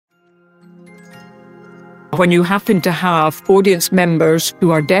When you happen to have audience members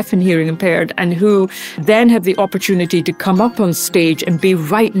who are deaf and hearing impaired and who then have the opportunity to come up on stage and be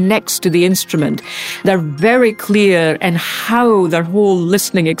right next to the instrument, they're very clear in how their whole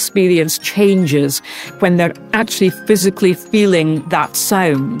listening experience changes when they're actually physically feeling that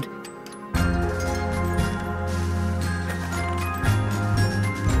sound.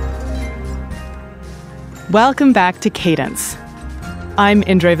 Welcome back to Cadence. I'm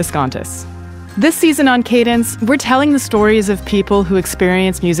Indre Viskontas. This season on Cadence, we're telling the stories of people who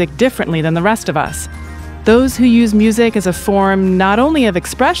experience music differently than the rest of us. Those who use music as a form not only of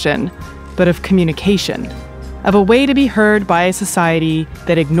expression, but of communication, of a way to be heard by a society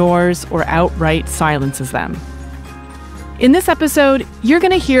that ignores or outright silences them. In this episode, you're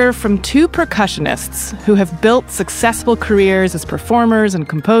going to hear from two percussionists who have built successful careers as performers and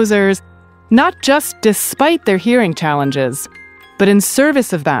composers, not just despite their hearing challenges, but in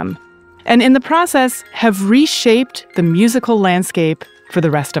service of them, and in the process have reshaped the musical landscape for the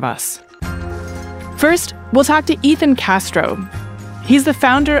rest of us. First, we'll talk to Ethan Castro. He's the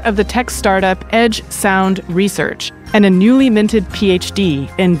founder of the tech startup Edge Sound Research and a newly minted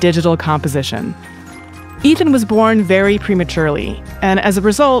PhD in digital composition. Ethan was born very prematurely, and as a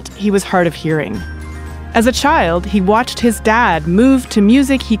result, he was hard of hearing. As a child, he watched his dad move to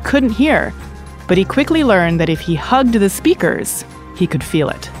music he couldn't hear, but he quickly learned that if he hugged the speakers, he could feel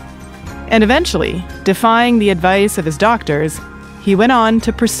it. And eventually, defying the advice of his doctors, he went on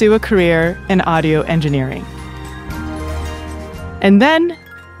to pursue a career in audio engineering. And then,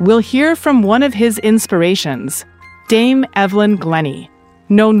 we'll hear from one of his inspirations, Dame Evelyn Glennie,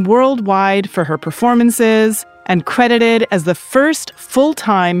 known worldwide for her performances and credited as the first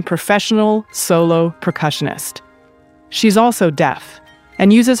full-time professional solo percussionist. She's also deaf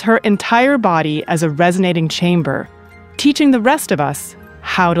and uses her entire body as a resonating chamber, teaching the rest of us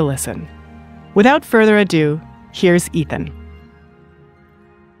how to listen. Without further ado, here's Ethan.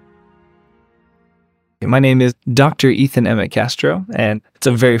 My name is Dr. Ethan Emmett Castro, and it's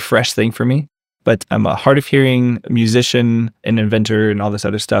a very fresh thing for me. But I'm a hard of hearing musician, an inventor, and all this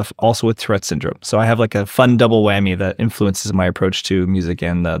other stuff, also with Tourette syndrome. So I have like a fun double whammy that influences my approach to music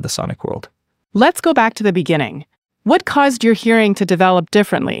and the sonic world. Let's go back to the beginning. What caused your hearing to develop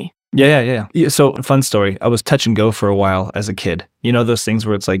differently? Yeah. So, fun story. I was touch and go for a while as a kid. You know those things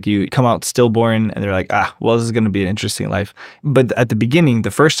where it's like you come out stillborn and they're like, well, this is going to be an interesting life. But at the beginning, the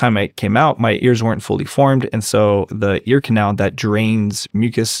first time I came out, my ears weren't fully formed. And so the ear canal that drains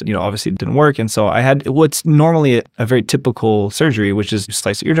mucus, obviously didn't work. And so I had what's normally a very typical surgery, which is you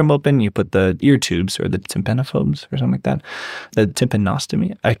slice the eardrum open, you put the ear tubes or the tympanophobes or something like that. The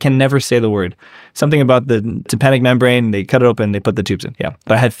tympanostomy. I can never say the word. Something about the tympanic membrane, they cut it open, they put the tubes in. Yeah.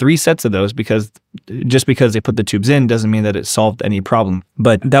 But I had 3 sets of those because just because they put the tubes in doesn't mean that it solved any problem.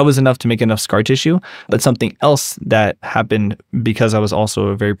 But that was enough to make enough scar tissue. But something else that happened because I was also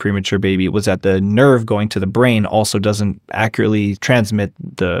a very premature baby was that the nerve going to the brain also doesn't accurately transmit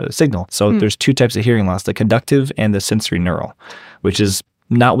the signal. So there's 2 types of hearing loss, the conductive and the sensory neural, which is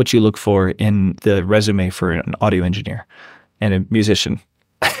not what you look for in the resume for an audio engineer and a musician.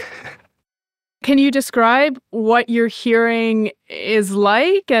 Can you describe what your hearing is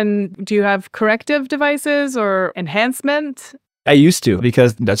like? And do you have corrective devices or enhancement? I used to,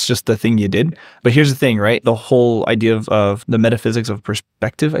 because that's just the thing you did. But here's the thing, right? The whole idea of the metaphysics of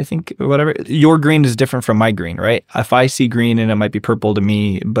perspective, I think, or whatever. Your green is different from my green, right? If I see green and it might be purple to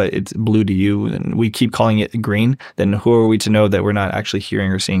me, but it's blue to you, and we keep calling it green, then who are we to know that we're not actually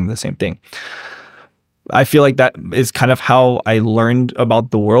hearing or seeing the same thing? I feel like that is kind of how I learned about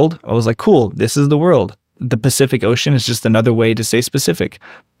the world. I was like, cool, this is the world. The Pacific Ocean is just another way to say specific.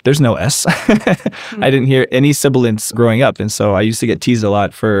 There's no S. I didn't hear any sibilants growing up. And so I used to get teased a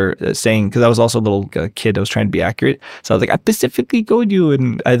lot for saying, because I was also a little kid, I was trying to be accurate. So I was like, I specifically code you.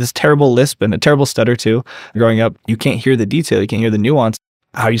 And I had this terrible lisp and a terrible stutter too. Growing up, you can't hear the detail. You can't hear the nuance.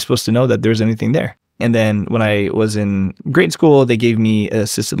 How are you supposed to know that there's anything there? And then when I was in grade school, they gave me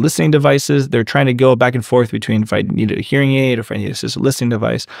assisted listening devices. They're trying to go back and forth between if I needed a hearing aid or if I needed an assisted listening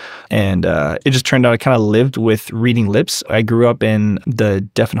device. And it just turned out I kind of lived with reading lips. I grew up in the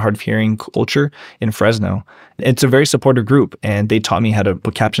deaf and hard of hearing culture in Fresno. It's a very supportive group, and they taught me how to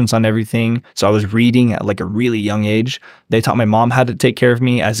put captions on everything. So I was reading at like a really young age. They taught my mom how to take care of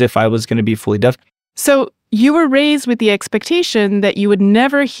me as if I was going to be fully deaf. So you were raised with the expectation that you would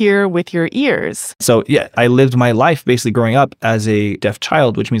never hear with your ears. So yeah, I lived my life basically growing up as a deaf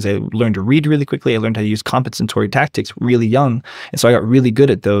child, which means I learned to read really quickly. I learned how to use compensatory tactics really young. And so I got really good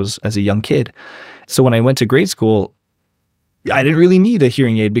at those as a young kid. So when I went to grade school, I didn't really need a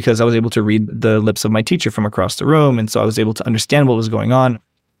hearing aid because I was able to read the lips of my teacher from across the room. And so I was able to understand what was going on.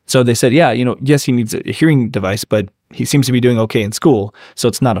 So they said, yeah, yes, he needs a hearing device, but he seems to be doing okay in school, so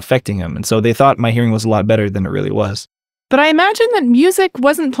it's not affecting him. And so they thought my hearing was a lot better than it really was. But I imagine that music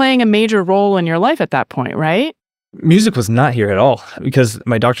wasn't playing a major role in your life at that point, right? Music was not here at all because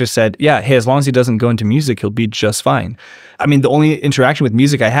my doctor said, yeah, hey, as long as he doesn't go into music, he'll be just fine. I mean, the only interaction with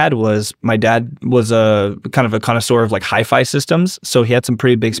music I had was my dad was a kind of a connoisseur of like hi-fi systems. So he had some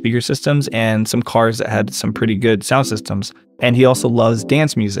pretty big speaker systems and some cars that had some pretty good sound systems. And he also loves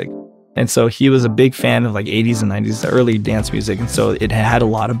dance music. And so he was a big fan of like 80s and 90s, the early dance music. And so it had a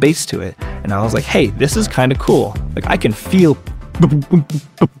lot of bass to it. And I was like, hey, this is kind of cool. Like I can feel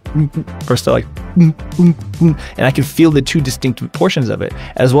or still like and I can feel the two distinct portions of it,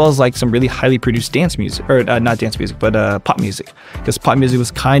 as well as like some really highly produced dance music, or not dance music, but pop music, because pop music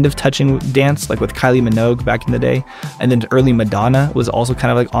was kind of touching dance, like with Kylie Minogue back in the day, and then early Madonna was also kind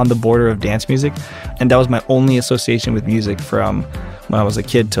of like on the border of dance music. And that was my only association with music from when I was a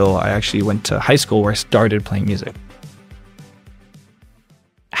kid till I actually went to high school, where I started playing music.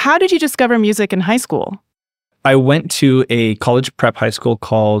 How did you discover music in high school? I went to a college prep high school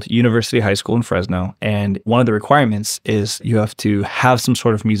called University High School in Fresno, and one of the requirements is you have to have some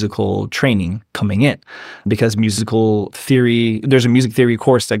sort of musical training coming in, because musical theory, there's a music theory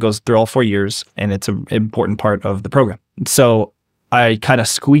course that goes through all 4 years, and it's an important part of the program. So I kind of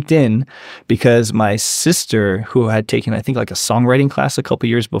squeaked in because my sister, who had taken, I think, like a songwriting class a couple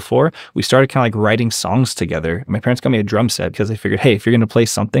years before, we started kind of like writing songs together. My parents got me a drum set because they figured, hey, if you're going to play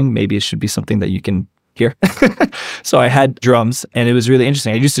something, maybe it should be something that you can hear. So I had drums, and it was really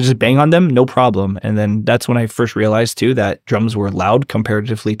interesting. I used to just bang on them, no problem. And then that's when I first realized too that drums were loud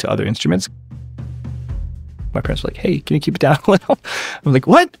comparatively to other instruments. My parents were like, hey, can you keep it down a little? I'm like,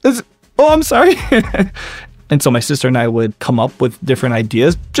 what? Oh, I'm sorry. And so my sister and I would come up with different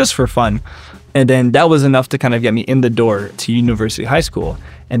ideas just for fun. And then that was enough to kind of get me in the door to University High School.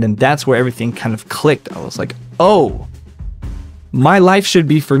 And then that's where everything kind of clicked. I was like, oh, my life should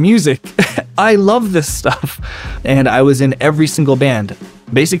be for music. I love this stuff. And I was in every single band.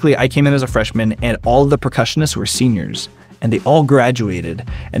 Basically, I came in as a freshman, and all of the percussionists were seniors, and they all graduated.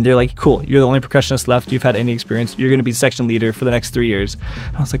 And they're like, cool, you're the only percussionist left. You've had any experience. You're going to be section leader for the next 3 years.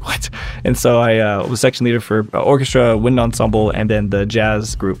 I was like, what? And so I was section leader for orchestra, wind ensemble, and then the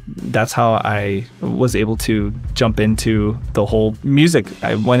jazz group. That's how I was able to jump into the whole music.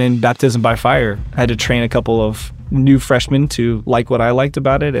 I went in baptism by fire. I had to train a couple of new freshmen to like what I liked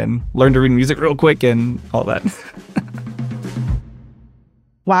about it and learn to read music real quick and all that.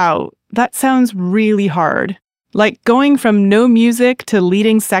 Wow, that sounds really hard. Like going from no music to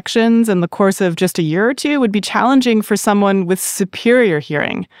leading sections in the course of just a year or two would be challenging for someone with superior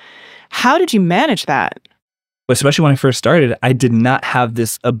hearing. How did you manage that? Especially when I first started, I did not have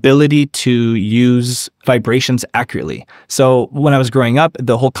this ability to use vibrations accurately. So when I was growing up,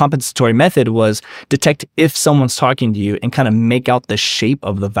 the whole compensatory method was detect if someone's talking to you and kind of make out the shape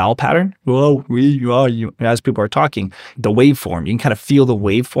of the vowel pattern. Whoa, you, as people are talking, the waveform. You can kind of feel the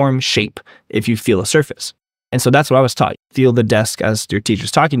waveform shape if you feel a surface. And so that's what I was taught. Feel the desk as your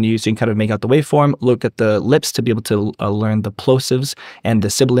teacher's talking to you, so you can kind of make out the waveform, look at the lips to be able to learn the plosives and the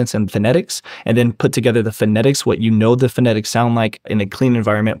sibilants and phonetics, and then put together the phonetics, what you know the phonetics sound like in a clean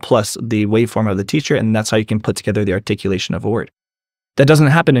environment, plus the waveform of the teacher, and that's how you can put together the articulation of a word. That doesn't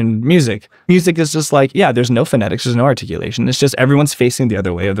happen in music. Music is just like, yeah, there's no phonetics, there's no articulation. It's just everyone's facing the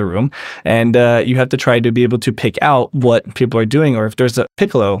other way of the room. And you have to try to be able to pick out what people are doing, or if there's a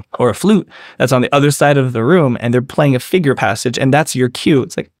piccolo or a flute that's on the other side of the room and they're playing a figure passage and that's your cue.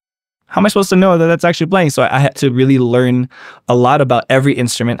 It's like, how am I supposed to know that that's actually playing? So I had to really learn a lot about every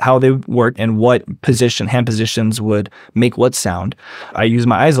instrument, how they work, and what position, hand positions would make what sound. I used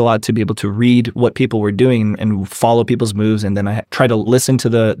my eyes a lot to be able to read what people were doing and follow people's moves. And then I try to listen to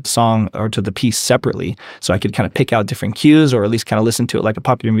the song or to the piece separately so I could kind of pick out different cues, or at least kind of listen to it like a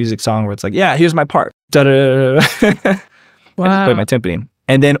popular music song where it's like, yeah, here's my part. Da-da-da-da. Wow. I just play my timpani.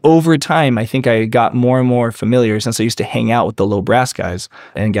 And then over time, I think I got more and more familiar, since I used to hang out with the low brass guys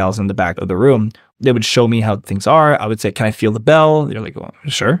and gals in the back of the room. They would show me how things are. I would say, can I feel the bell? They're like, well,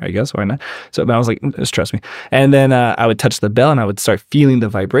 sure, I guess, why not? So I was like, just trust me. And then I would touch the bell and I would start feeling the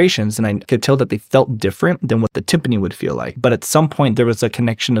vibrations, and I could tell that they felt different than what the timpani would feel like. But at some point, there was a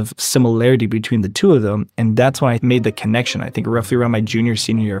connection of similarity between the two of them. And that's when I made the connection. I think roughly around my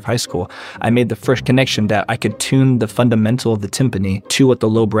senior year of high school, I made the first connection that I could tune the fundamental of the timpani to what the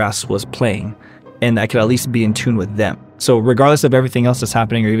low brass was playing. And I could at least be in tune with them. So regardless of everything else that's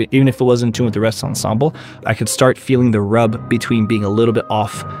happening, or even if it wasn't in tune with the rest of the ensemble, I could start feeling the rub between being a little bit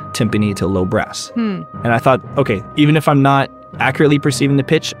off timpani to low brass. And I thought, okay, even if I'm not accurately perceiving the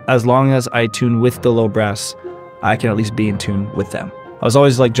pitch, as long as I tune with the low brass, I can at least be in tune with them. I was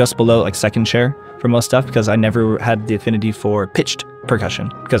always like just below like second chair for most stuff because I never had the affinity for pitched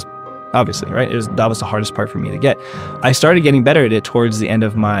percussion because obviously, right? That was the hardest part for me to get. I started getting better at it towards the end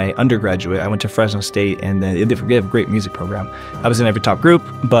of my undergraduate. I went to Fresno State, and they have a great music program. I was in every top group,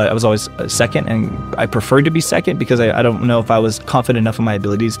 but I was always second, and I preferred to be second because I don't know if I was confident enough in my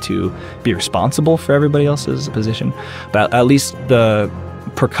abilities to be responsible for everybody else's position. But at least the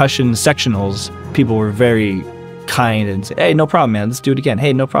percussion sectionals, people were very kind and say, hey, no problem, man. Let's do it again.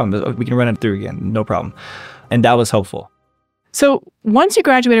 Hey, no problem. We can run it through again. No problem. And that was helpful. So once you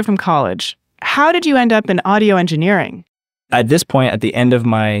graduated from college, how did you end up in audio engineering? At this point, at the end of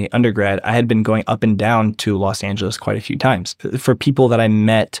my undergrad, I had been going up and down to Los Angeles quite a few times. For people that I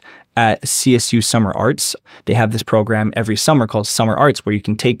met at CSU Summer Arts, they have this program every summer called Summer Arts where you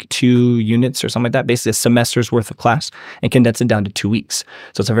can take 2 units or something like that, basically a semester's worth of class, and condense it down to 2 weeks.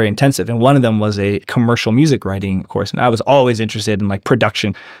 So it's a very intensive. And one of them was a commercial music writing course. And I was always interested in like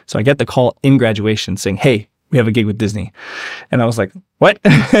production. So I get the call in graduation saying, hey, we have a gig with Disney. And I was like, what?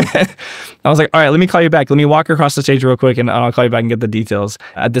 I was like, all right, let me call you back. Let me walk across the stage real quick and I'll call you back and get the details.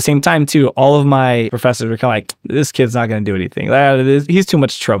 At the same time, too, all of my professors were kind of like, this kid's not going to do anything. He's too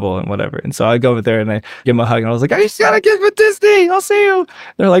much trouble and whatever. And so I go over there and I give him a hug and I was like, I just got a gig with Disney. I'll see you.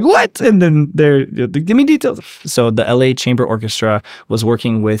 They're like, what? And then they're, give me details. So the LA Chamber Orchestra was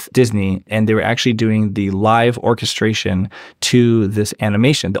working with Disney and they were actually doing the live orchestration to this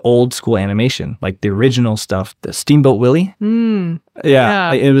animation, the old school animation, like the original stuff, the Steamboat Willie.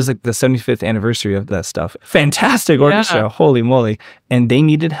 Yeah, it was like the 75th anniversary of that stuff. Fantastic orchestra, yeah. Holy moly. And they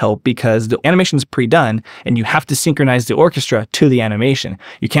needed help because the animation's pre-done and you have to synchronize the orchestra to the animation.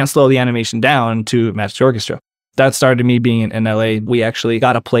 You can't slow the animation down to match the orchestra. That started me being in LA. We actually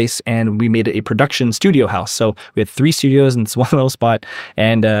got a place and we made it a production studio house. So we had 3 studios in this one little spot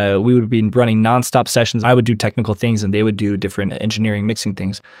and we would be running nonstop sessions. I would do technical things and they would do different engineering mixing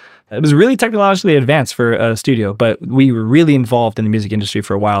things. It was really technologically advanced for a studio, but we were really involved in the music industry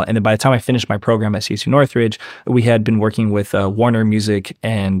for a while. And then by the time I finished my program at CSU Northridge, we had been working with Warner Music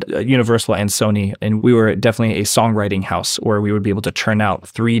and Universal and Sony. And we were definitely a songwriting house where we would be able to churn out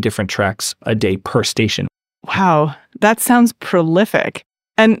 3 different tracks a day per station. Wow, that sounds prolific.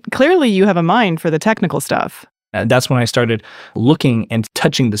 And clearly you have a mind for the technical stuff. And that's when I started looking and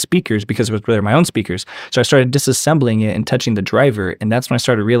touching the speakers because they're my own speakers. So I started disassembling it and touching the driver. And that's when I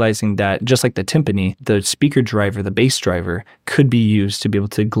started realizing that just like the timpani, the speaker driver, the bass driver could be used to be able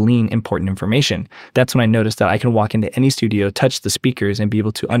to glean important information. That's when I noticed that I can walk into any studio, touch the speakers, and be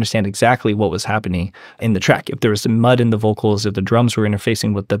able to understand exactly what was happening in the track. If there was some mud in the vocals, if the drums were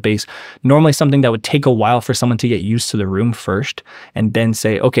interfacing with the bass, normally something that would take a while for someone to get used to the room first and then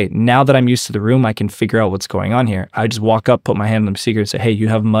say, okay, now that I'm used to the room, I can figure out what's going on here. I just walk up, put my hand on the speaker and say, hey, you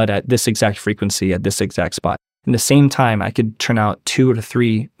have mud at this exact frequency at this exact spot. In the same time, I could turn out 2 or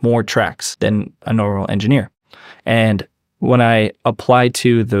 3 more tracks than a normal engineer. And when I applied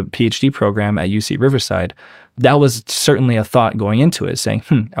to the PhD program at UC Riverside, that was certainly a thought going into it, saying,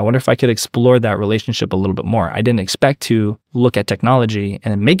 I wonder if I could explore that relationship a little bit more. I didn't expect to look at technology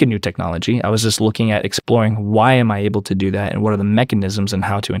and make a new technology. I was just looking at exploring why am I able to do that and what are the mechanisms and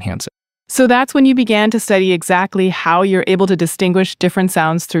how to enhance it. So that's when you began to study exactly how you're able to distinguish different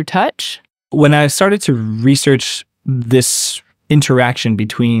sounds through touch? When I started to research this interaction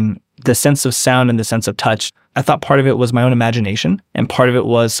between the sense of sound and the sense of touch, I thought part of it was my own imagination and part of it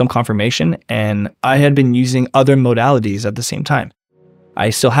was some confirmation. And I had been using other modalities at the same time. I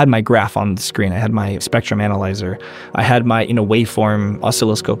still had my graph on the screen. I had my spectrum analyzer. I had my waveform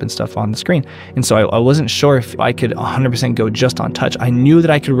oscilloscope and stuff on the screen. And so I wasn't sure if I could 100% go just on touch. I knew that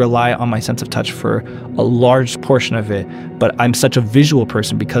I could rely on my sense of touch for a large portion of it, but I'm such a visual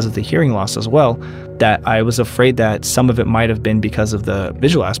person because of the hearing loss as well that I was afraid that some of it might have been because of the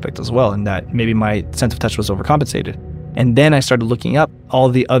visual aspect as well and that maybe my sense of touch was overcompensated. And then I started looking up all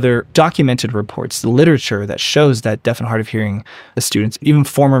the other documented reports, the literature that shows that deaf and hard of hearing students, even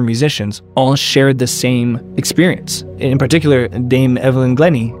former musicians, all shared the same experience. In particular, Dame Evelyn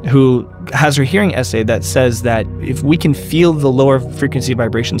Glennie, who has her hearing essay that says that if we can feel the lower frequency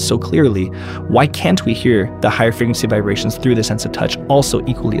vibrations so clearly, why can't we hear the higher frequency vibrations through the sense of touch also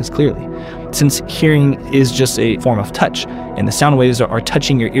equally as clearly? Since hearing is just a form of touch, and the sound waves are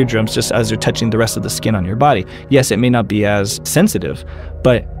touching your eardrums just as they're touching the rest of the skin on your body. Yes, it may not be as sensitive,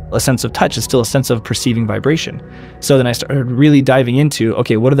 but a sense of touch is still a sense of perceiving vibration. So then I started really diving into,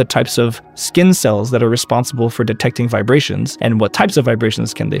 okay, what are the types of skin cells that are responsible for detecting vibrations, and what types of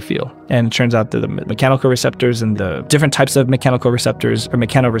vibrations can they feel? And it turns out that the mechanical receptors and the different types of mechanical receptors or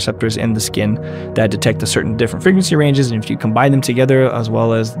mechanoreceptors in the skin that detect a certain different frequency ranges. And if you combine them together, as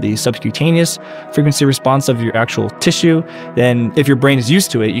well as the subcutaneous frequency response of your actual tissue, then if your brain is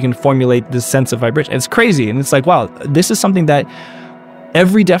used to it, you can formulate this sense of vibration. It's crazy. And it's like, wow, this is something that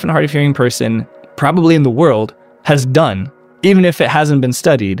every deaf and hard of hearing person probably in the world has done, even if it hasn't been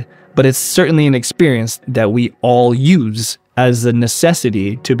studied, but it's certainly an experience that we all use as a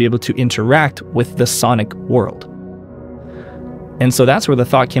necessity to be able to interact with the sonic world. And so that's where the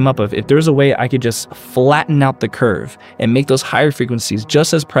thought came up of, if there's a way I could just flatten out the curve and make those higher frequencies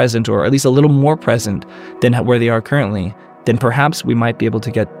just as present, or at least a little more present than where they are currently, then perhaps we might be able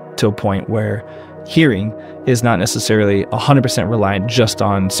to get to a point where hearing is not necessarily 100% reliant just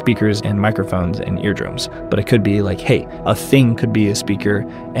on speakers and microphones and eardrums, but it could be like, hey, a thing could be a speaker,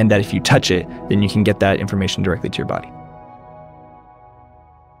 and that if you touch it, then you can get that information directly to your body.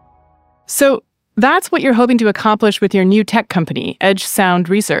 So that's what you're hoping to accomplish with your new tech company, Edge Sound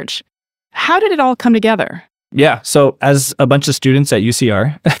Research. How did it all come together? Yeah. So as a bunch of students at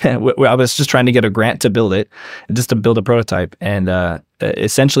UCR, I was just trying to get a grant to build it, just to build a prototype. And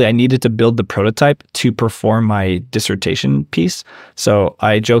essentially, I needed to build the prototype to perform my dissertation piece. So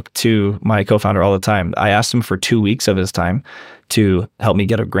I joke to my co-founder all the time. I asked him for 2 weeks of his time to help me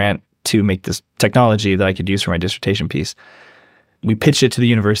get a grant to make this technology that I could use for my dissertation piece. We pitched it to the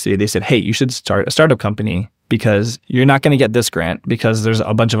university. They said, hey, you should start a startup company, because you're not going to get this grant because there's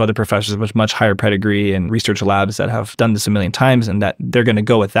a bunch of other professors with much higher pedigree and research labs that have done this a million times, and that they're going to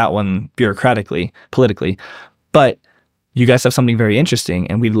go with that one bureaucratically, politically. But you guys have something very interesting,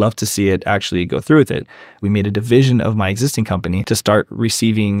 and we'd love to see it actually go through with it. We made a division of my existing company to start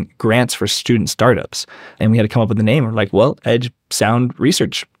receiving grants for student startups. And we had to come up with a name. We're like, well, Edge Sound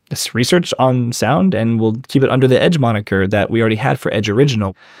Research. It's research on sound, and we'll keep it under the Edge moniker that we already had for Edge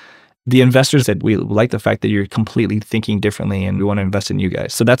Original. The investors said, we like the fact that you're completely thinking differently, and we want to invest in you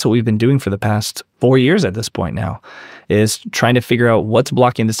guys. So that's what we've been doing for the past 4 years at this point now, is trying to figure out what's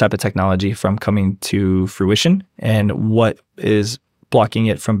blocking this type of technology from coming to fruition and what is blocking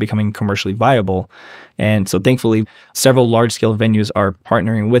it from becoming commercially viable. And so thankfully, several large-scale venues are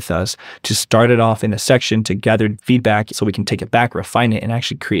partnering with us to start it off in a section to gather feedback so we can take it back, refine it, and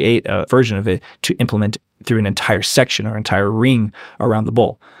actually create a version of it to implement through an entire section or entire ring around the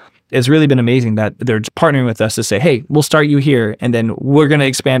bowl. It's really been amazing that they're partnering with us to say, hey, we'll start you here, and then we're going to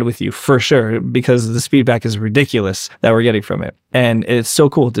expand with you for sure, because this feedback is ridiculous that we're getting from it. And it's so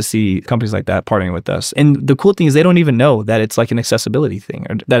cool to see companies like that partnering with us. And the cool thing is they don't even know that it's like an accessibility thing,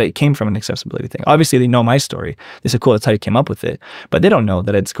 or that it came from an accessibility thing. Obviously, they know my story. They said, cool, that's how you came up with it. But they don't know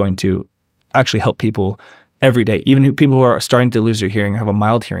that it's going to actually help people every day. Even people who are starting to lose their hearing or have a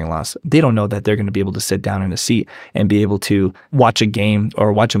mild hearing loss, they don't know that they're going to be able to sit down in a seat and be able to watch a game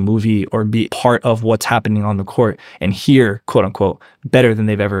or watch a movie or be part of what's happening on the court and hear, quote unquote, better than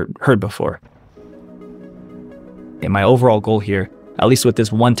they've ever heard before. And my overall goal here, at least with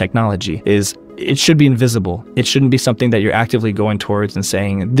this one technology, is it should be invisible. It shouldn't be something that you're actively going towards and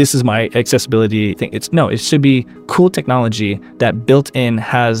saying, this is my accessibility thing. It should be cool technology that built in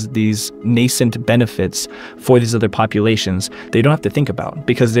has these nascent benefits for these other populations that you don't have to think about,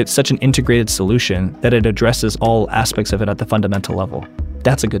 because it's such an integrated solution that it addresses all aspects of it at the fundamental level.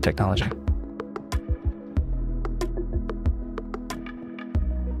 That's a good technology.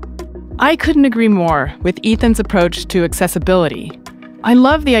 I couldn't agree more with Ethan's approach to accessibility. I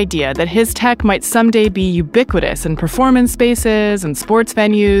love the idea that his tech might someday be ubiquitous in performance spaces and sports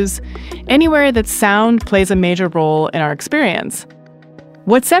venues, anywhere that sound plays a major role in our experience.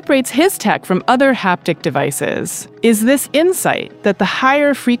 What separates his tech from other haptic devices is this insight that the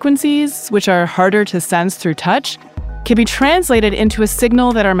higher frequencies, which are harder to sense through touch, can be translated into a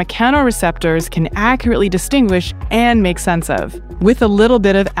signal that our mechanoreceptors can accurately distinguish and make sense of, with a little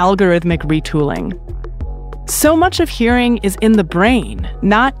bit of algorithmic retooling. So much of hearing is in the brain,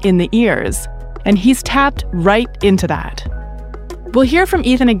 not in the ears, and he's tapped right into that. We'll hear from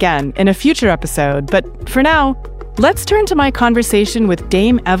Ethan again in a future episode, but for now, let's turn to my conversation with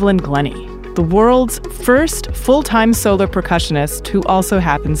Dame Evelyn Glennie, the world's first full-time solo percussionist who also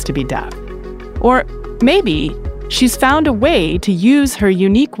happens to be deaf. Or maybe she's found a way to use her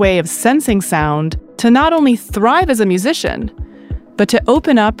unique way of sensing sound to not only thrive as a musician, but to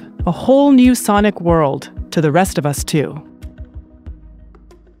open up a whole new sonic world to the rest of us too.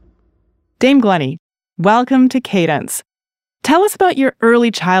 Dame Glennie, welcome to Cadence. Tell us about your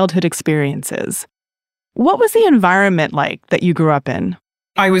early childhood experiences. What was the environment like that you grew up in?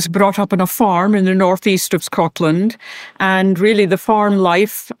 I was brought up on a farm in the northeast of Scotland, and really the farm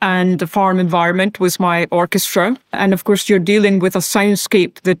life and the farm environment was my orchestra. And of course, you're dealing with a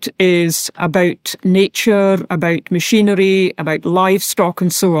soundscape that is about nature, about machinery, about livestock,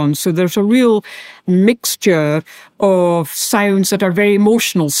 and so on. So there's a real mixture of sounds that are very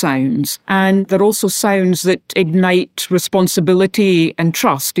emotional sounds. And they're also sounds that ignite responsibility and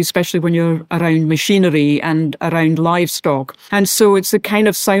trust, especially when you're around machinery and around livestock. And so it's the kind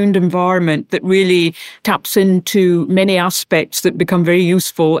of sound environment that really taps into many aspects that become very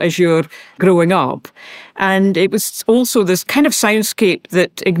useful as you're growing up. And it was also this kind of soundscape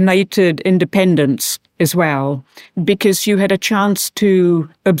that ignited independence as well, because you had a chance to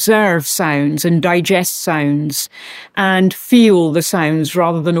observe sounds and digest sounds and feel the sounds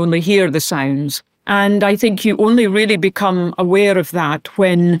rather than only hear the sounds. And I think you only really become aware of that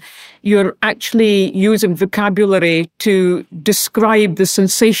when you're actually using vocabulary to describe the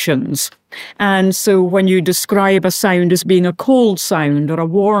sensations. And so when you describe a sound as being a cold sound or a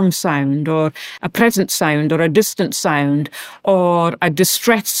warm sound or a present sound or a distant sound or a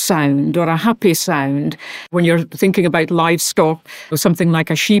distressed sound or a happy sound, when you're thinking about livestock or something like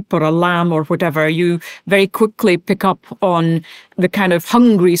a sheep or a lamb or whatever, you very quickly pick up on the kind of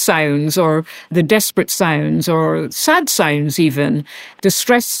hungry sounds or the desperate sounds or sad sounds even,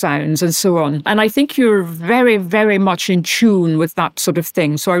 distressed sounds and so on. And I think you're very, very much in tune with that sort of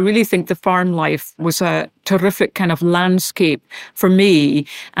thing. So I really think the farm life was a terrific kind of landscape for me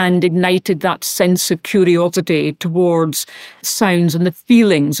and ignited that sense of curiosity towards sounds and the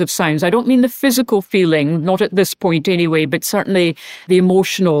feelings of sounds. I don't mean the physical feeling, not at this point anyway, but certainly the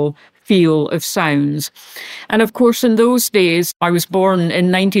emotional feel of sounds. And of course, in those days, I was born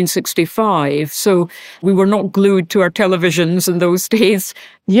in 1965, so we were not glued to our televisions in those days.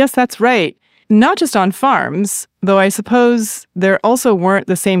 Yes, that's right. Not just on farms, though I suppose there also weren't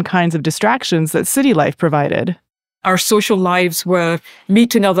the same kinds of distractions that city life provided. Our social lives were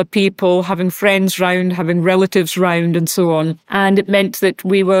meeting other people, having friends round, having relatives round, and so on. And it meant that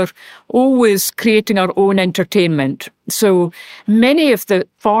we were always creating our own entertainment. So many of the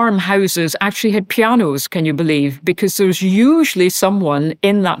farmhouses actually had pianos, can you believe? Because there's usually someone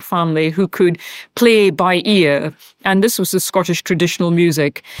in that family who could play by ear. And this was the Scottish traditional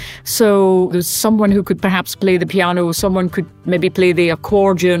music. So there's someone who could perhaps play the piano, someone could maybe play the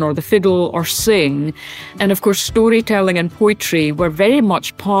accordion or the fiddle or sing. And of course, storytelling and poetry were very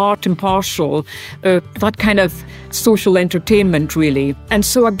much part and parcel of that kind of social entertainment, really. And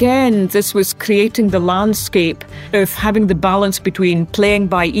so again, this was creating the landscape of having the balance between playing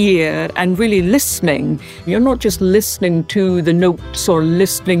by ear and really listening. You're not just listening to the notes or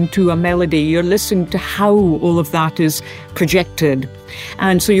listening to a melody, you're listening to how all of that is projected.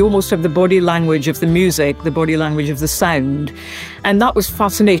 And so you almost have the body language of the music, the body language of the sound. And that was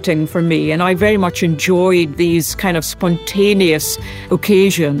fascinating for me. And I very much enjoyed these kind of spontaneous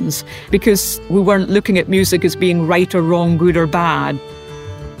occasions because we weren't looking at music as being right or wrong, good or bad.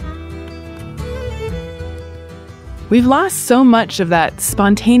 We've lost so much of that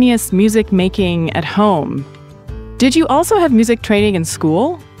spontaneous music making at home. Did you also have music training in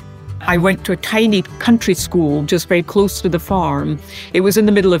school? I went to a tiny country school just very close to the farm. It was in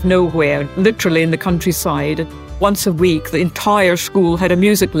the middle of nowhere, literally in the countryside. Once a week, the entire school had a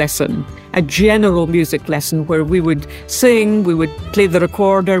music lesson, a general music lesson where we would sing, we would play the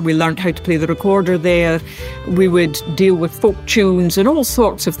recorder, we learned how to play the recorder there, we would deal with folk tunes and all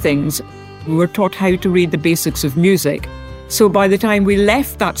sorts of things. We were taught how to read the basics of music. So by the time we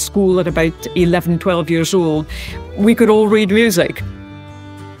left that school at about 11, 12 years old, we could all read music.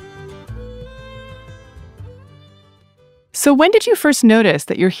 So when did you first notice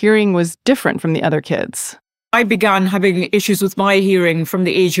that your hearing was different from the other kids? I began having issues with my hearing from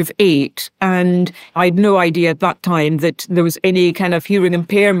the age of 8, and I had no idea at that time that there was any kind of hearing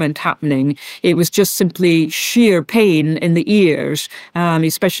impairment happening. It was just simply sheer pain in the ears,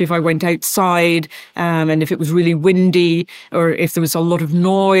 especially if I went outside, and if it was really windy or if there was a lot of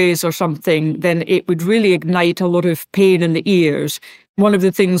noise or something, then it would really ignite a lot of pain in the ears. One of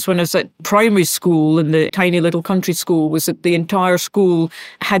the things when I was at primary school in the tiny little country school was that the entire school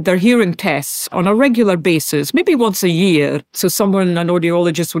had their hearing tests on a regular basis, maybe once a year. So someone, an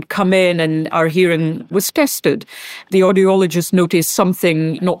audiologist, would come in and our hearing was tested. The audiologist noticed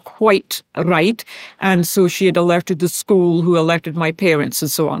something not quite right. And so she had alerted the school, who alerted my parents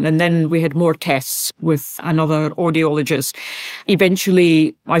and so on. And then we had more tests with another audiologist.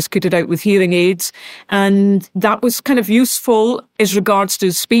 Eventually, I was kitted out with hearing aids. And that was kind of useful as regards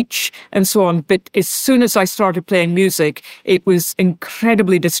to speech and so on. But as soon as I started playing music, it was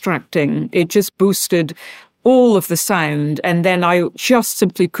incredibly distracting. It just boosted all of the sound. And then I just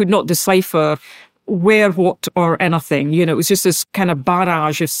simply could not decipher where, what, or anything. It was just this kind of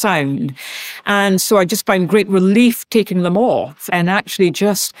barrage of sound. And so I just found great relief taking them off and actually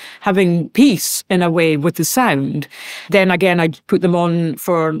just having peace in a way with the sound. Then again, I put them on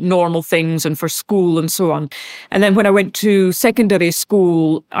for normal things and for school and so on. And then when I went to secondary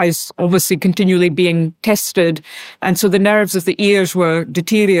school, I was obviously continually being tested. And so the nerves of the ears were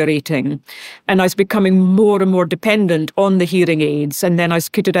deteriorating. And I was becoming more and more dependent on the hearing aids. And then I was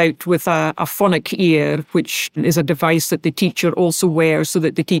kitted out with a phonic ear, which is a device that the teacher also wears so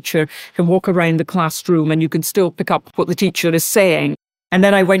that the teacher can walk around the classroom and you can still pick up what the teacher is saying. And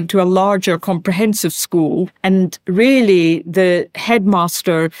then I went to a larger comprehensive school, and really the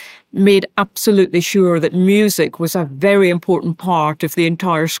headmaster made absolutely sure that music was a very important part of the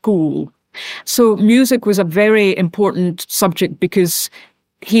entire school. So music was a very important subject because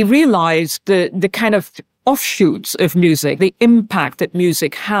he realized the kind of offshoots of music, the impact that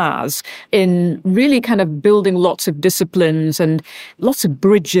music has in really kind of building lots of disciplines and lots of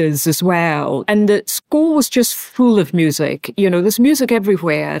bridges as well. And the school was just full of music. There's music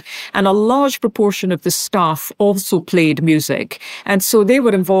everywhere. And a large proportion of the staff also played music. And so they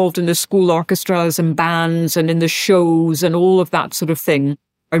were involved in the school orchestras and bands and in the shows and all of that sort of thing.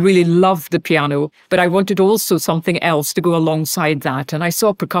 I really loved the piano, but I wanted also something else to go alongside that. And I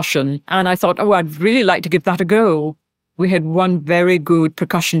saw percussion and I thought, I'd really like to give that a go. We had one very good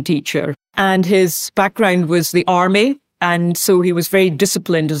percussion teacher and his background was the army. And so he was very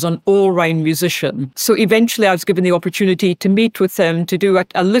disciplined as an all-round musician. So eventually I was given the opportunity to meet with him, to do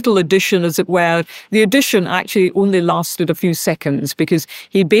a little audition, as it were. The audition actually only lasted a few seconds because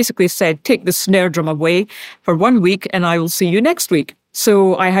he basically said, take the snare drum away for 1 week and I will see you next week.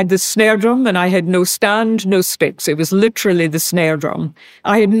 So I had the snare drum and I had no stand, no sticks. It was literally the snare drum.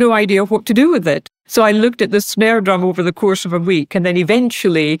 I had no idea what to do with it. So I looked at the snare drum over the course of a week, and then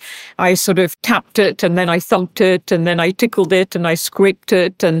eventually I sort of tapped it, and then I thumped it, and then I tickled it, and I scraped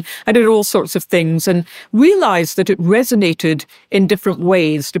it, and I did all sorts of things, and realized that it resonated in different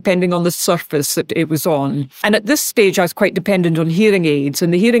ways depending on the surface that it was on. And at this stage, I was quite dependent on hearing aids,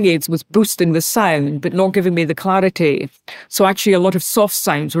 and the hearing aids was boosting the sound, but not giving me the clarity. So actually, a lot of soft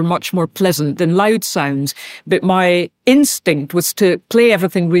sounds were much more pleasant than loud sounds, but my instinct was to play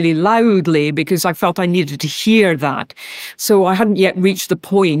everything really loudly because I felt I needed to hear that. So I hadn't yet reached the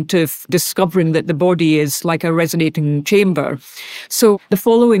point of discovering that the body is like a resonating chamber. So the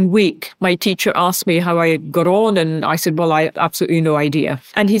following week, my teacher asked me how I got on, and I said, well, I had absolutely no idea.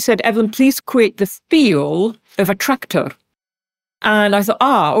 And he said, Evelyn, please create the feel of a tractor. And I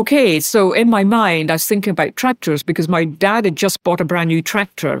thought, okay. So in my mind, I was thinking about tractors because my dad had just bought a brand new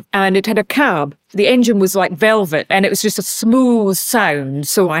tractor and it had a cab. The engine was like velvet and it was just a smooth sound.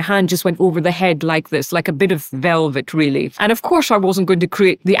 So my hand just went over the head like this, like a bit of velvet, really. And of course, I wasn't going to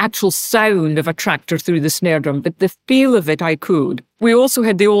create the actual sound of a tractor through the snare drum, but the feel of it I could. We also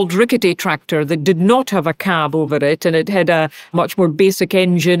had the old rickety tractor that did not have a cab over it, and it had a much more basic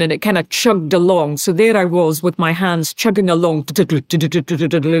engine, and it kind of chugged along. So there I was with my hands chugging along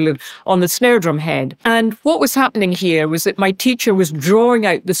on the snare drum head. And what was happening here was that my teacher was drawing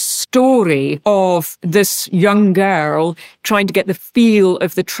out the story of this young girl trying to get the feel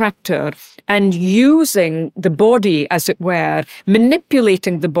of the tractor and using the body, as it were,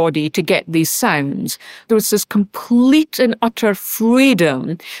 manipulating the body to get these sounds. There was this complete and utter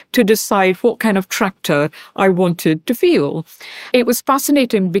freedom to decide what kind of tractor I wanted to feel. It was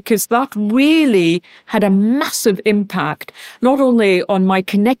fascinating because that really had a massive impact, not only on my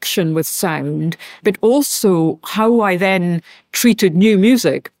connection with sound, but also how I then treated new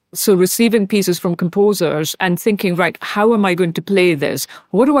music. So receiving pieces from composers and thinking, right, how am I going to play this?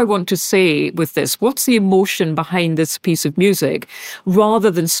 What do I want to say with this? What's the emotion behind this piece of music?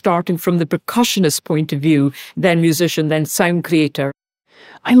 Rather than starting from the percussionist point of view, then musician, then sound creator.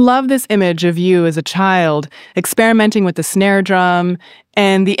 I love this image of you as a child experimenting with the snare drum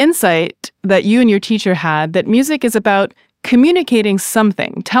and the insight that you and your teacher had that music is about communicating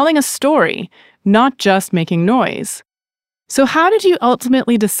something, telling a story, not just making noise. So how did you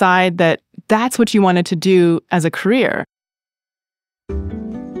ultimately decide that that's what you wanted to do as a career?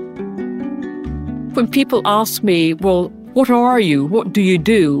 When people ask me, well, what are you? What do you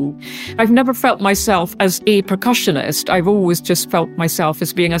do? I've never felt myself as a percussionist. I've always just felt myself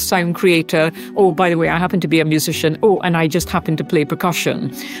as being a sound creator. Oh, by the way, I happen to be a musician. Oh, and I just happen to play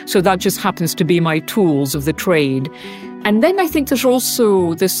percussion. So that just happens to be my tools of the trade. And then I think there's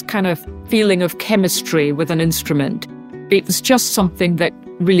also this kind of feeling of chemistry with an instrument. It was just something that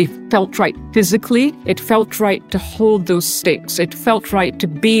really felt right physically. It felt right to hold those sticks. It felt right to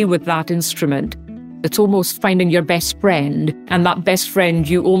be with that instrument. It's almost finding your best friend, and that best friend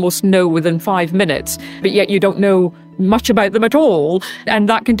you almost know within 5 minutes, but yet you don't know much about them at all, and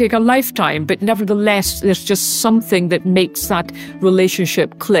that can take a lifetime. But nevertheless, there's just something that makes that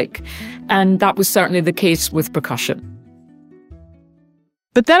relationship click, and that was certainly the case with percussion.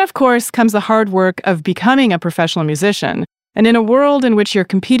 But then, of course, comes the hard work of becoming a professional musician. And in a world in which you're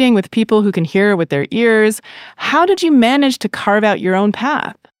competing with people who can hear with their ears, how did you manage to carve out your own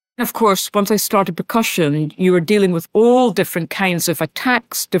path? Of course, once I started percussion, you were dealing with all different kinds of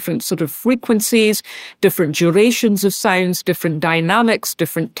attacks, different sort of frequencies, different durations of sounds, different dynamics,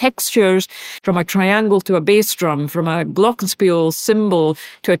 different textures, from a triangle to a bass drum, from a glockenspiel cymbal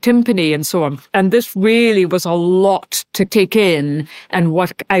to a timpani, and so on. And this really was a lot to take in and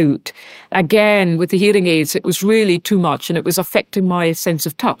work out. Again, with the hearing aids, it was really too much, and it was affecting my sense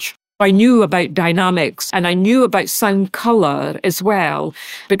of touch. I knew about dynamics and I knew about sound color as well,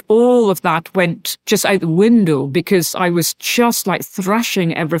 but all of that went just out the window because I was just like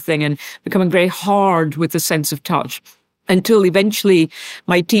thrashing everything and becoming very hard with the sense of touch. Until eventually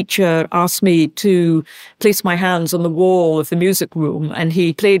my teacher asked me to place my hands on the wall of the music room, and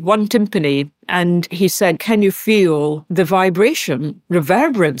he played one timpani and he said, "Can you feel the vibration,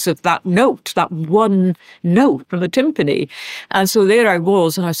 reverberance of that note, that one note from the timpani?" And so there I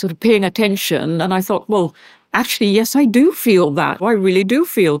was, and I was sort of paying attention, and I thought, well, actually, yes, I do feel that. I really do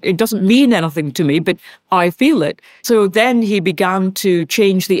feel. It doesn't mean anything to me, but I feel it. So then he began to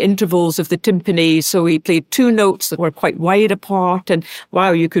change the intervals of the timpani. So he played two notes that were quite wide apart. And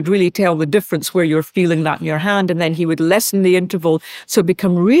wow, you could really tell the difference where you're feeling that in your hand. And then he would lessen the interval. So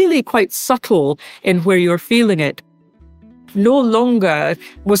become really quite subtle in where you're feeling it. No longer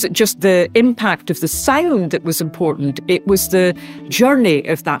was it just the impact of the sound that was important. It was the journey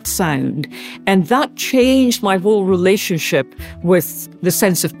of that sound. And that changed my whole relationship with the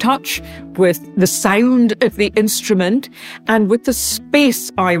sense of touch, with the sound of the instrument, and with the space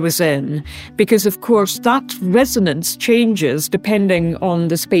I was in. Because, of course, that resonance changes depending on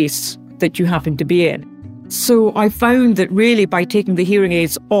the space that you happen to be in. So I found that really by taking the hearing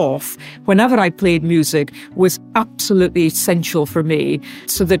aids off, whenever I played music, was absolutely essential for me,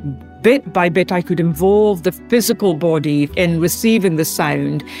 so that bit by bit I could involve the physical body in receiving the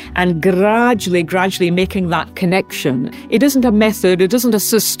sound and gradually making that connection. It isn't a method, it isn't a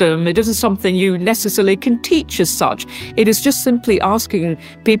system, it isn't something you necessarily can teach as such. It is just simply asking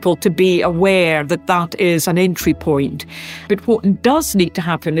people to be aware that that is an entry point. But what does need to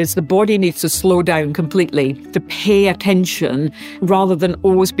happen is the body needs to slow down completely, to pay attention rather than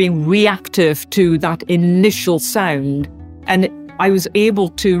always being reactive to that initial sound. And I was able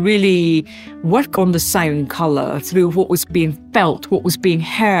to really work on the sound colour through what was being felt, what was being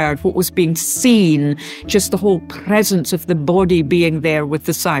heard, what was being seen, just the whole presence of the body being there with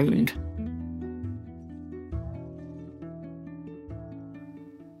the sound.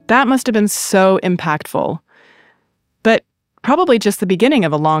 That must have been so impactful, but probably just the beginning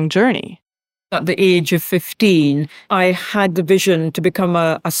of a long journey. At the age of 15, I had the vision to become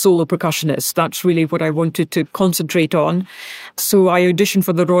a solo percussionist. That's really what I wanted to concentrate on. So I auditioned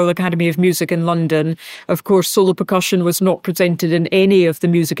for the Royal Academy of Music in London. Of course, solo percussion was not presented in any of the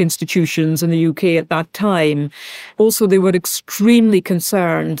music institutions in the UK at that time. Also, they were extremely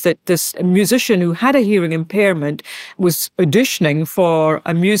concerned that this musician who had a hearing impairment was auditioning for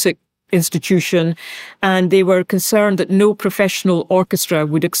a music institution, and they were concerned that no professional orchestra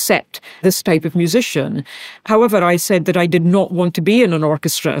would accept this type of musician. However, I said that I did not want to be in an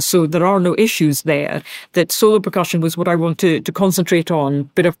orchestra, so there are no issues there, that solo percussion was what I wanted to concentrate on.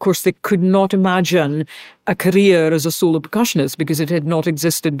 But of course, they could not imagine a career as a solo percussionist because it had not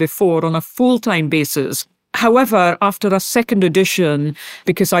existed before on a full-time basis. However, after a second audition,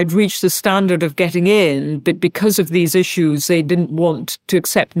 because I'd reached the standard of getting in, but because of these issues, they didn't want to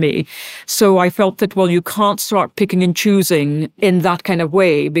accept me. So I felt that, well, you can't start picking and choosing in that kind of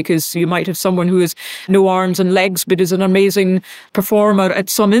way, because you might have someone who has no arms and legs, but is an amazing performer at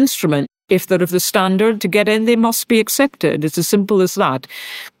some instrument. If they're of the standard to get in, they must be accepted. It's as simple as that.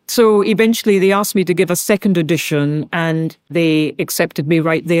 So eventually they asked me to give a second audition, and they accepted me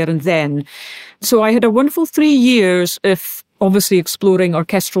right there and then. So I had a wonderful 3 years of obviously exploring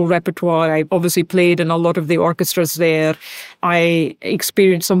orchestral repertoire. I obviously played in a lot of the orchestras there. I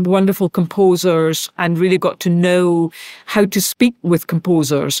experienced some wonderful composers and really got to know how to speak with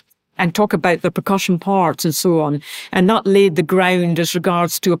composers and talk about the percussion parts and so on. And that laid the ground as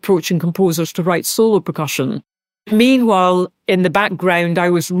regards to approaching composers to write solo percussion. Meanwhile, in the background, I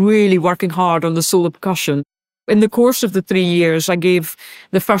was really working hard on the solo percussion. In the course of the 3 years, I gave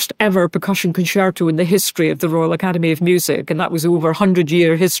the first ever percussion concerto in the history of the Royal Academy of Music, and that was over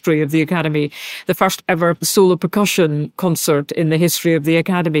 100-year history of the Academy, the first ever solo percussion concert in the history of the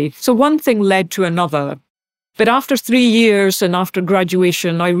Academy. So one thing led to another. But after 3 years and after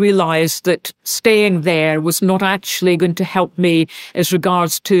graduation, I realized that staying there was not actually going to help me as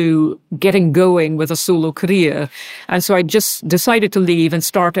regards to getting going with a solo career. And so I just decided to leave and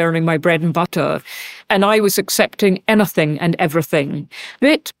start earning my bread and butter. And I was accepting anything and everything,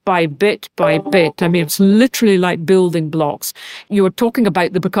 bit by bit by bit. I mean, it's literally like building blocks. You were talking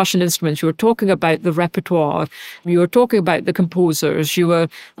about the percussion instruments. You were talking about the repertoire. You were talking about the composers. You were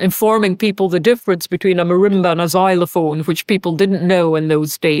informing people the difference between a marimba and a xylophone, which people didn't know in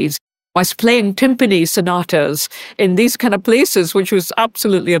those days. I was playing timpani sonatas in these kind of places, which was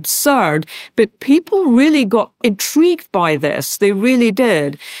absolutely absurd. But people really got intrigued by this. They really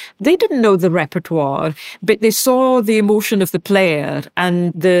did. They didn't know the repertoire, but they saw the emotion of the player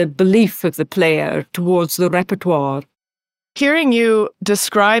and the belief of the player towards the repertoire. Hearing you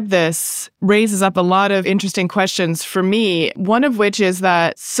describe this raises up a lot of interesting questions for me, one of which is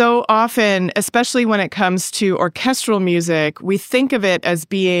that so often, especially when it comes to orchestral music, we think of it as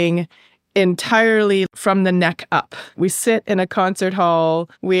being entirely from the neck up. We sit in a concert hall,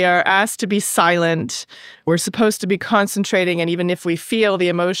 we are asked to be silent, we're supposed to be concentrating, and even if we feel the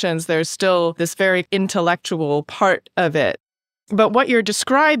emotions, there's still this very intellectual part of it. But what you're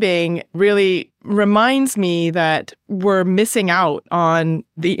describing really reminds me that we're missing out on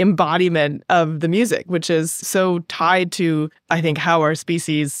the embodiment of the music, which is so tied to, I think, how our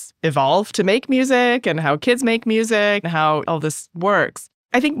species evolved to make music and how kids make music and how all this works.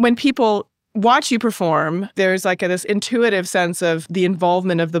 I think when people watch you perform, there's like this intuitive sense of the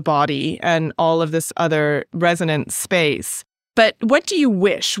involvement of the body and all of this other resonant space. But what do you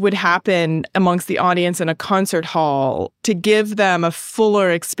wish would happen amongst the audience in a concert hall to give them a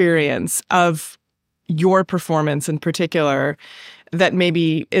fuller experience of your performance in particular that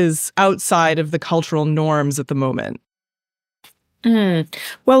maybe is outside of the cultural norms at the moment?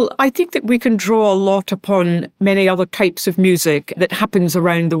 Well, I think that we can draw a lot upon many other types of music that happens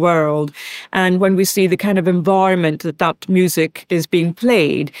around the world. And when we see the kind of environment that music is being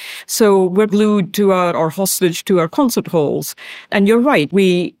played. So we're glued to or hostage to our concert halls. And you're right,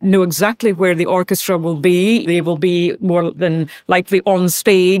 we know exactly where the orchestra will be. They will be more than likely on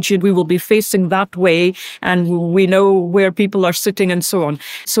stage, and we will be facing that way. And we know where people are sitting and so on.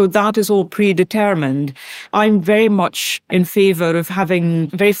 So that is all predetermined. I'm very much in favour of having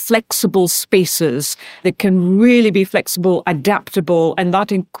very flexible spaces that can really be flexible, adaptable, and that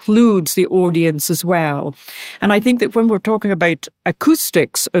includes the audience as well. And I think that when we're talking about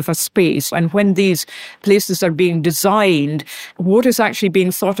acoustics of a space and when these places are being designed, what is actually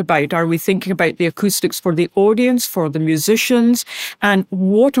being thought about? Are we thinking about the acoustics for the audience, for the musicians? And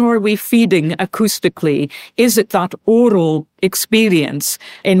what are we feeding acoustically? Is it that oral experience,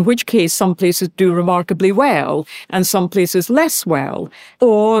 in which case some places do remarkably well and some places less well?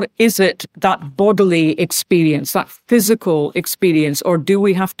 Or is it that bodily experience, that physical experience, or do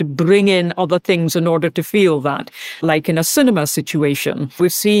we have to bring in other things in order to feel that? Like in a cinema situation,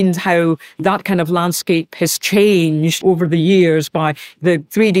 we've seen how that kind of landscape has changed over the years by the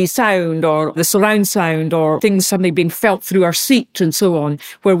 3D sound or the surround sound or things suddenly being felt through our seat and so on,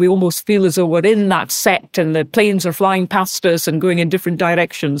 where we almost feel as though we're in that set and the planes are flying past us and going in different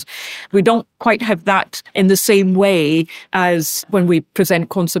directions. We don't quite have that in the same way as when we present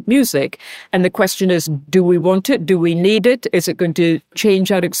concert music. And the question is, do we want it? Do we need it? Is it going to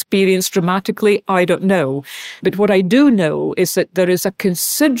change our experience dramatically? I don't know. But what I do know is that there is a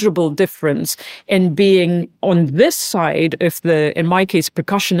considerable difference in being on this side of the, in my case,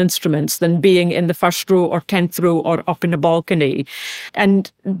 percussion instruments than being in the first row or 10th row or up in a balcony. And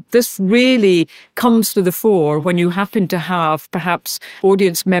this really comes to the fore when you happen to have perhaps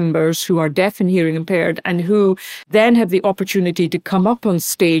audience members who are deaf and hearing impaired and who then have the opportunity to come up on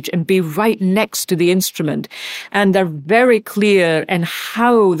stage and be right next to the instrument. And they're very clear in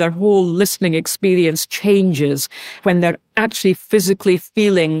how their whole listening experience changes when they're actually physically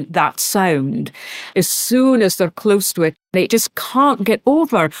feeling that sound. As soon as they're close to it, they just can't get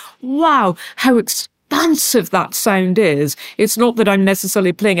over, wow, how expansive that sound is. It's not that I'm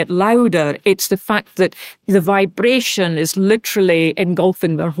necessarily playing it louder. It's the fact that the vibration is literally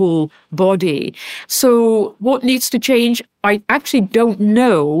engulfing their whole body. So what needs to change? I actually don't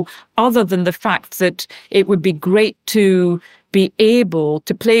know, other than the fact that it would be great to be able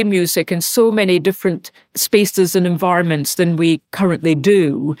to play music in so many different spaces and environments than we currently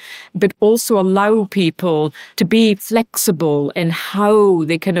do, but also allow people to be flexible in how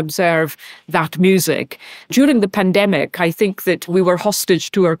they can observe that music. During the pandemic, I think that we were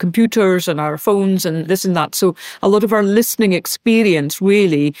hostage to our computers and our phones and this and that. So a lot of our listening experience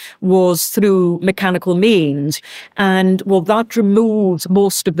really was through mechanical means. And well, that removes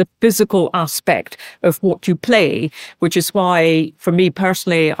most of the physical aspect of what you play, which is why, for me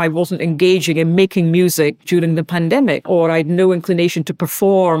personally, I wasn't engaging in making music during the pandemic, or I had no inclination to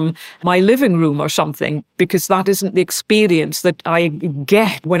perform my living room or something, because that isn't the experience that I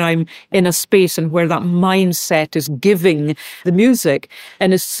get when I'm in a space and where that mindset is giving the music.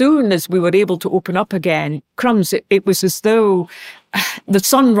 And as soon as we were able to open up again, crumbs, it was as though the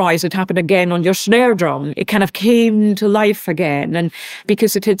sunrise had happened again on your snare drum. It kind of came to life again. And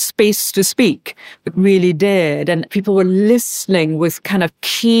because it had space to speak, it really did. And people were listening with kind of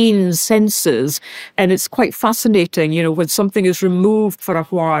keen senses. And it's quite fascinating, you know, when something is removed for a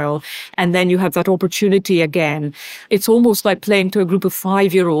while and then you have that opportunity again. It's almost like playing to a group of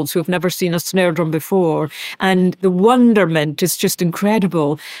 5-year-olds who have never seen a snare drum before. And the wonderment is just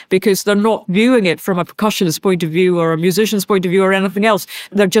incredible because they're not viewing it from a percussionist's point of view or a musician's point of view or anything else.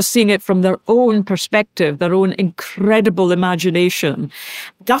 They're just seeing it from their own perspective, their own incredible imagination.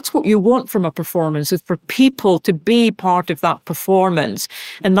 That's what you want from a performance, is for people to be part of that performance.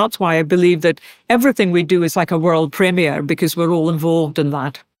 And that's why I believe that everything we do is like a world premiere, because we're all involved in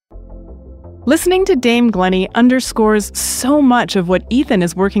that. Listening to Dame Glennie underscores so much of what Ethan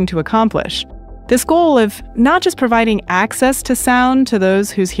is working to accomplish. This goal of not just providing access to sound to those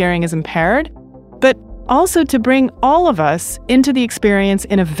whose hearing is impaired, but also to bring all of us into the experience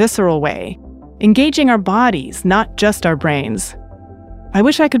in a visceral way, engaging our bodies, not just our brains. I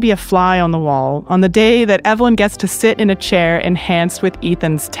wish I could be a fly on the wall on the day that Evelyn gets to sit in a chair enhanced with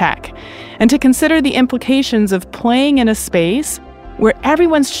Ethan's tech, and to consider the implications of playing in a space where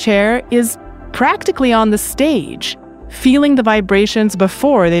everyone's chair is practically on the stage, feeling the vibrations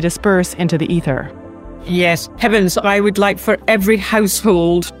before they disperse into the ether. Yes, heavens, I would like for every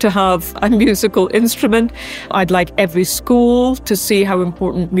household to have a musical instrument. I'd like every school to see how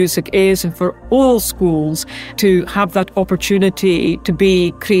important music is, and for all schools to have that opportunity to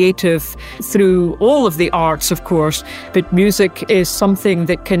be creative through all of the arts, of course. But music is something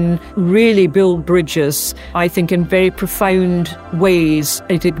that can really build bridges, I think, in very profound ways.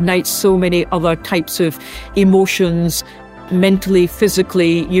 It ignites so many other types of emotions, mentally,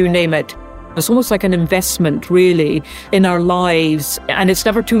 physically, you name it. It's almost like an investment, really, in our lives, and it's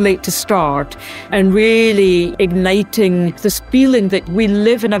never too late to start, and really igniting this feeling that we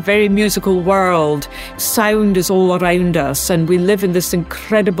live in a very musical world. Sound is all around us, and we live in this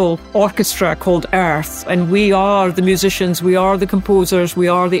incredible orchestra called Earth, and we are the musicians, we are the composers, we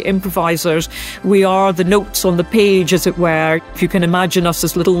are the improvisers, we are the notes on the page, as it were. If you can imagine us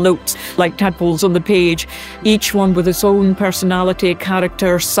as little notes, like tadpoles on the page, each one with its own personality,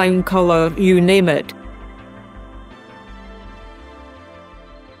 character, sound colour, you name it.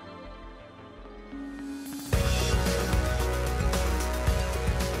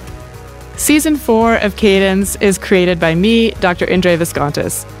 Season 4 of Cadence is created by me, Dr. Indre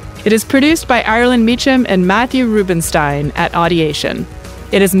Viskontas. It is produced by Ireland Meacham and Matthew Rubenstein at Audiation.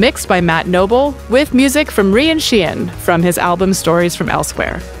 It is mixed by Matt Noble, with music from Rian Sheehan from his album Stories from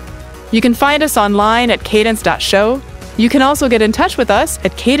Elsewhere. You can find us online at cadence.show. You can also get in touch with us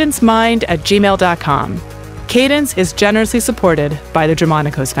at cadencemind@gmail.com. Cadence is generously supported by the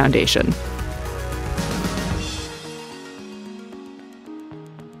Germanicos Foundation.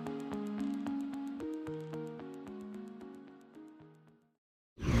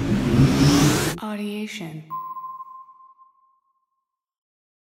 Audiation.